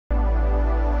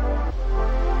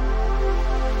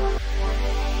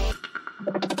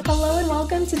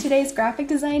Welcome to today's graphic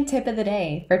design tip of the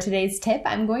day. For today's tip,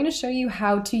 I'm going to show you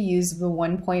how to use the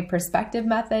one-point perspective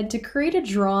method to create a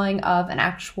drawing of an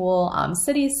actual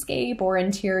cityscape or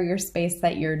interior space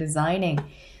that you're designing.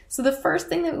 So the first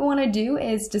thing that we want to do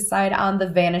is decide on the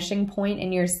vanishing point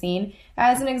in your scene.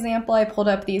 As an example, I pulled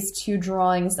up these two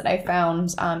drawings that I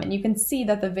found, and you can see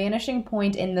that the vanishing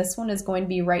point in this one is going to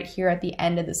be right here at the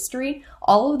end of the street.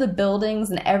 All of the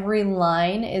buildings and every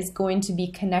line is going to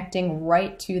be connecting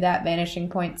right to that vanishing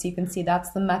point, so you can see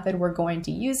that's the method we're going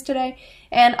to use today.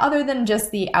 And other than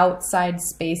just the outside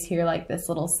space here, like this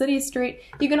little city street,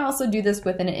 you can also do this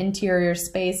with an interior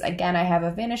space. Again, I have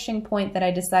a vanishing point that I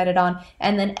decided on,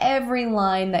 and then every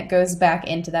line that goes back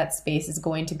into that space is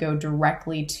going to go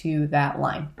directly to that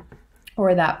line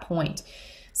or that point.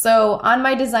 So on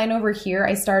my design over here,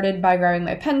 I started by grabbing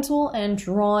my pen tool and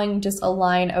drawing just a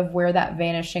line of where that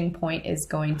vanishing point is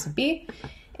going to be.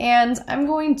 And I'm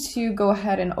going to go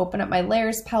ahead and open up my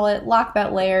layers palette, lock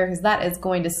that layer because that is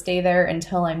going to stay there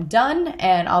until I'm done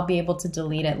and I'll be able to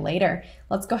delete it later.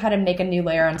 Let's go ahead and make a new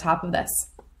layer on top of this.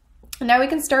 Now we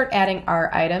can start adding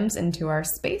our items into our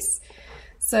space.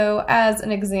 So as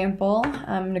an example,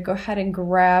 I'm going to go ahead and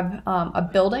grab a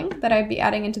building that I'd be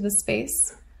adding into the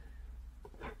space.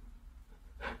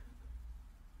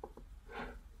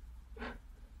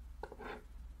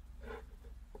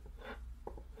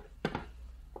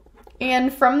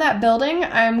 And from that building,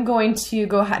 I'm going to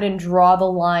go ahead and draw the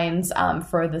lines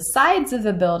for the sides of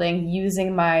the building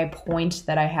using my point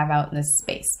that I have out in this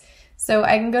space. So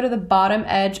I can go to the bottom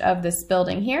edge of this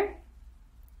building here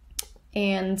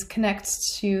and connect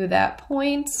to that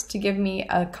point to give me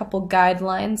a couple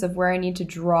guidelines of where I need to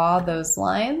draw those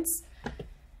lines.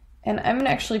 And I'm going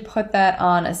to actually put that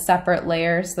on a separate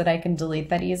layer so that I can delete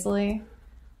that easily.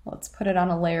 Let's put it on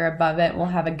a layer above it. We'll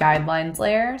have a guidelines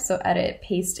layer. So edit,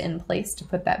 paste in place to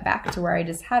put that back to where I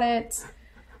just had it.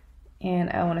 And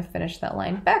I want to finish that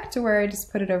line back to where I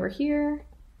just put it over here.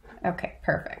 Okay,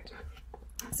 perfect.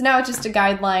 So now it's just a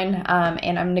guideline,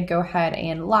 and I'm going to go ahead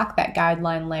and lock that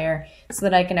guideline layer so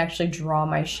that I can actually draw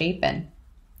my shape in.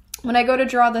 When I go to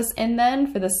draw this in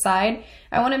then for the side,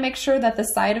 I want to make sure that the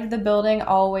side of the building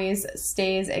always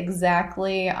stays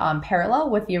exactly parallel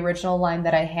with the original line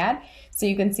that I had. So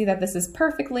you can see that this is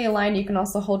perfectly aligned. You can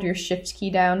also hold your shift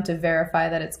key down to verify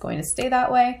that it's going to stay that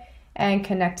way and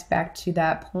connect back to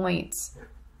that point.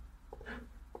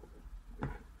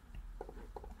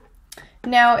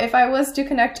 Now, if I was to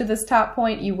connect to this top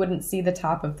point, you wouldn't see the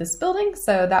top of this building,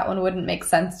 so that one wouldn't make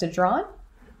sense to draw on.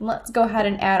 Let's go ahead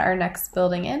and add our next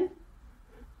building in.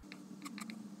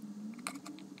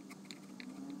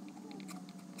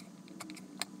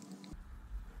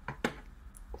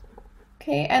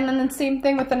 Okay, and then the same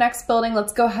thing with the next building.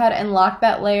 Let's go ahead and lock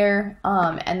that layer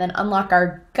and then unlock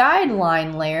our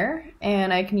guideline layer.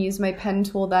 And I can use my pen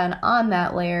tool then on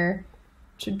that layer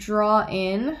to draw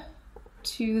in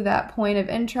to that point of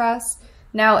interest.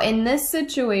 Now in this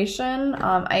situation,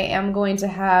 I am going to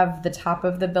have the top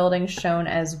of the building shown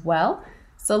as well.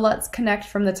 So let's connect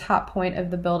from the top point of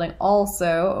the building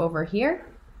also over here.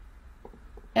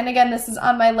 And again, this is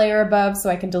on my layer above, so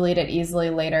I can delete it easily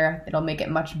later. It'll make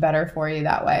it much better for you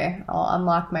that way. I'll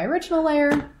unlock my original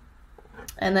layer,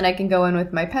 and then I can go in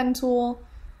with my pen tool.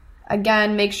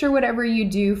 Again, make sure whatever you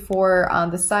do for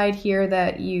the side here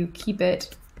that you keep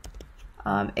it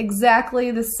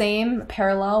exactly the same,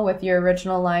 parallel with your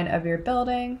original line of your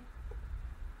building.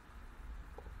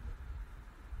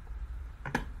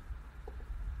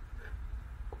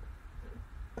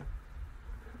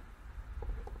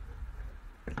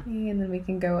 Okay, and then we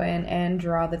can go in and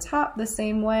draw the top the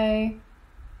same way.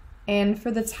 And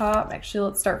for the top, actually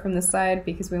let's start from the side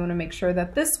because we want to make sure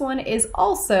that this one is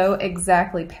also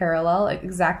exactly parallel,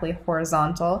 exactly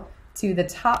horizontal to the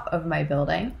top of my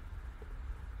building.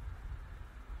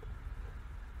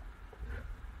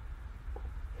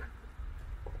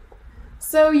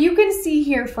 So you can see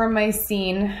here from my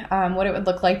scene what it would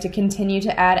look like to continue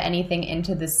to add anything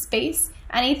into the space.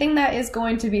 Anything that is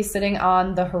going to be sitting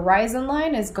on the horizon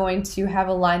line is going to have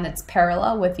a line that's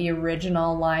parallel with the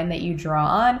original line that you draw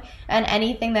on, and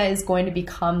anything that is going to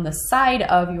become the side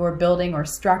of your building or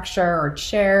structure or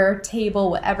chair,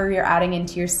 table, whatever you're adding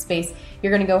into your space,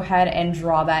 you're going to go ahead and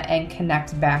draw that and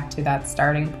connect back to that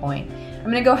starting point. I'm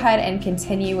going to go ahead and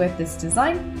continue with this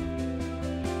design.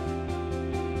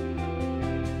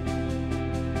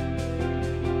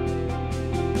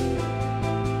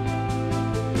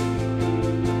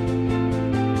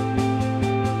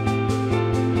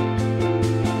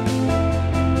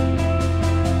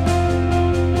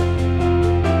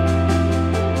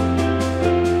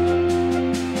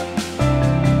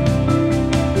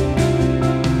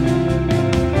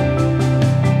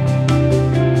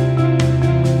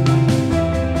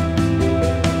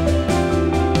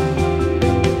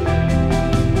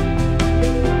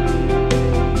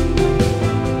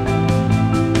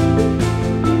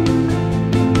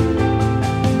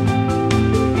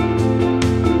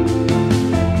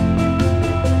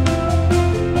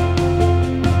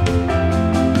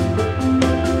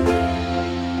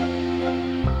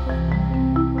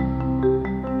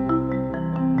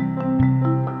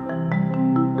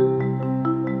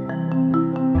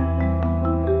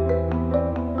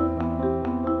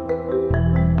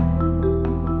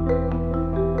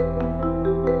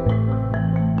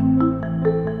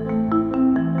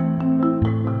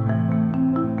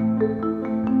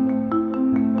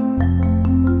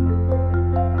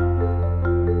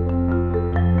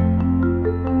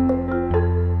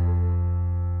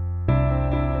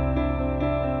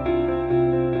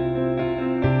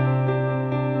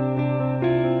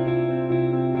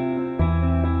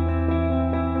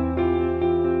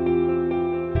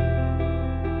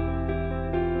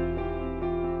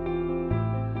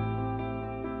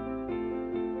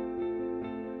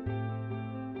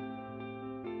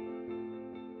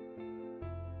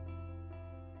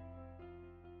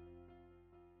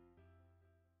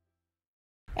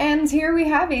 And here we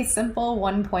have a simple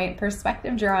 1-point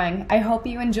perspective drawing. I hope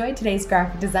you enjoyed today's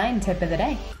graphic design tip of the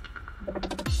day.